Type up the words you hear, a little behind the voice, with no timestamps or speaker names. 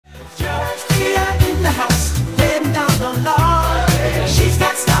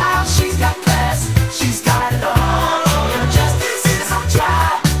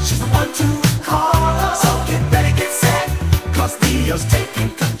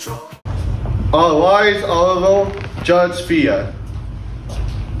All lies, all of them. Judge Thea.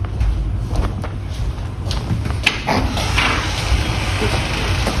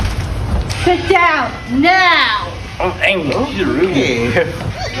 Sit down now. Oh, thank you, Reubin.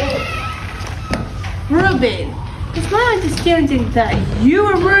 Reubin, it's my understanding that you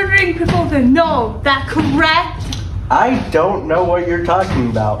are murdering people with a gnome. Is that correct? I don't know what you're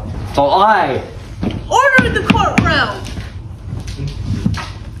talking about. So I. Order in the courtroom.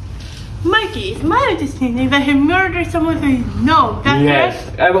 Mikey, it's my understanding that he murdered someone with a gnome. Is that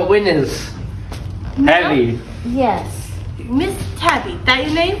correct? I have a witness. Tabby. Yes. Miss Tabby, that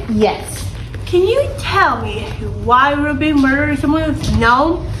your name? Yes. Can you tell me why Reubin murdered someone with a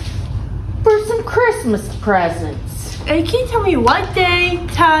gnome? For some Christmas presents. And can you tell me what day,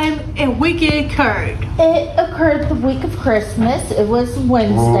 time, and week it occurred? It occurred the week of Christmas. It was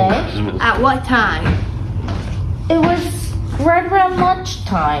Wednesday. At what time? It was right around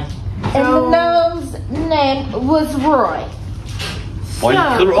lunchtime. And the gnome's name was Roy.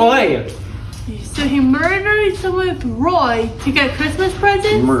 Roy. So he murdered someone with Roy to get Christmas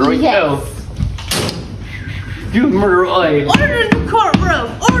presents? Roy. Yes. You murder Roy. Order in the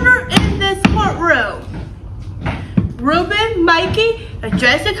courtroom. Order in this courtroom. Reubin, Mikey,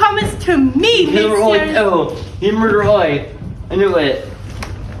 address the comments to me, Mr. You murder Roy. I knew it.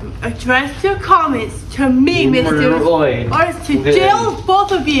 Address your comments to me, You Mr. murder Roy. Or it's to jail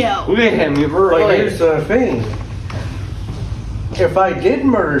both of you. Look at him. You murder But Roy. here's the thing. If I did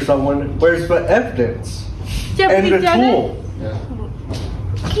murder someone, where's the evidence? Deputy And the Devin, tool?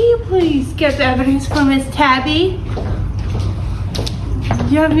 can you please get the evidence from Miss Tabby?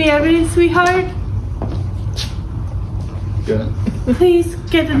 Do you have any evidence, sweetheart? Good. Please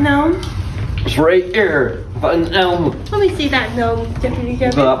get the gnome. It's right here. But now, Let me see that gnome, Deputy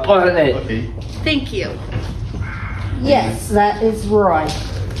Devin. put on it. Okay. Thank you. Yes, that is Roy.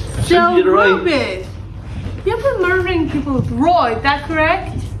 So, You're right. Reubin, you've been murdering people with Roy, is that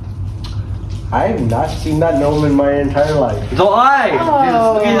correct? I have not seen that gnome in my entire life. The eyes.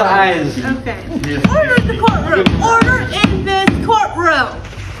 Oh. Look at the eyes. Okay. Order in the courtroom. Order in this courtroom.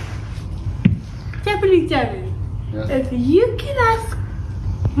 Deputy Devin, if you can ask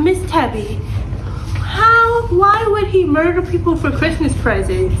Miss Tabby, why would he murder people for Christmas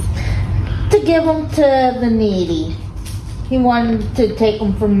presents? To give them to the needy. He wanted to take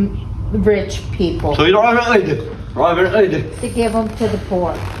them from rich people. So you don't have it. To give them to the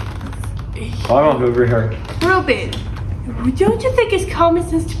poor. I don't know over here. Reubin, don't you think it's common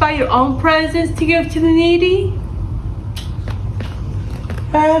sense to buy your own presents to give to the needy?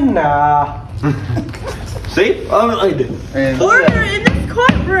 Nah. See? I don't like it. And Order in this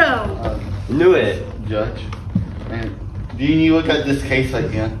courtroom. Knew it. Judge. And do you need to look at this case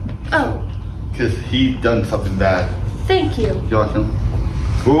again? Oh, Because he done something bad. thank you. You're welcome.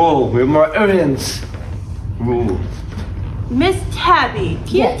 Cool. We have more evidence. Ooh. Miss Tabby,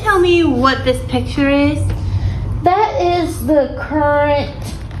 can Yes. you tell me what this picture is? That is the current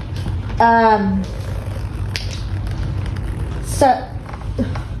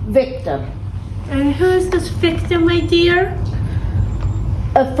victim. And who's this victim, my dear?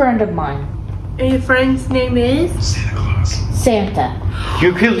 A friend of mine. And your friend's name is? Santa.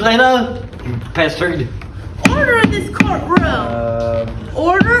 You killed Lena? You bastard. Order in this courtroom.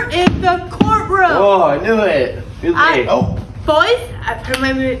 Order in the courtroom. Oh, I knew it. Boys, I've heard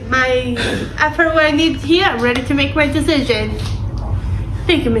I've heard what I need to hear. I'm ready to make my decision.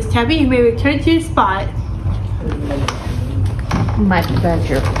 Thank you, Miss Tabby. You may return to your spot. My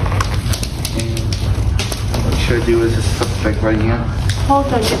pleasure. What should I do with this suspect right here? Hold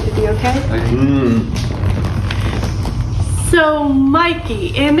on, Deputy, okay? So,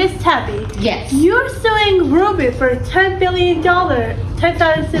 Mikey and Miss Tabby, Yes. you're suing Reubin for $10 million, is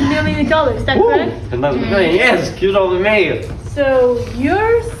that correct? Yes, give it all to me. So,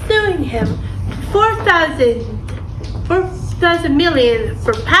 you're suing him for $4,000 million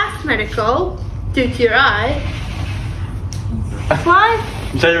for past medical due to your eye.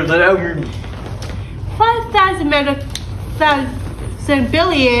 $5,000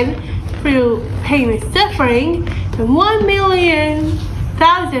 billion for pain and suffering, and $1 million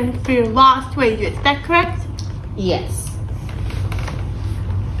for your lost wages. Is that correct? Yes.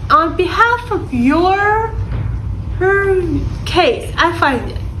 On behalf of her case, I find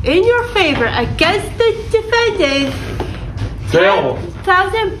it in your favor against the defendant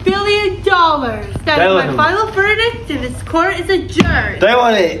 $10,000 billion. That is my final verdict, and this court is adjourned. They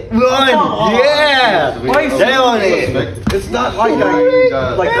want it. Run. Yeah. They want it. It's not like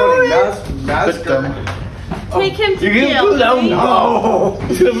I like going mask them. take him to You jail. can down, no.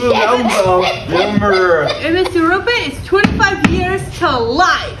 Remember. And Mr. Reubin is 25 years to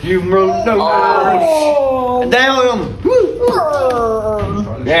life. You murdered. Oh. Down.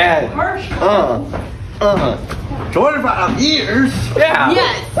 Yeah. 25 years? Yeah.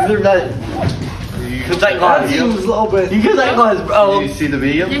 Yes. Cause that That glass. seems a little bit. Because that glass, bro. Did you see the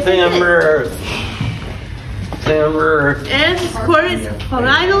video? Yes. Sammer. And this court is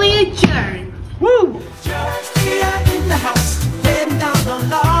finally adjourned. Woo. Judge Thea in the house.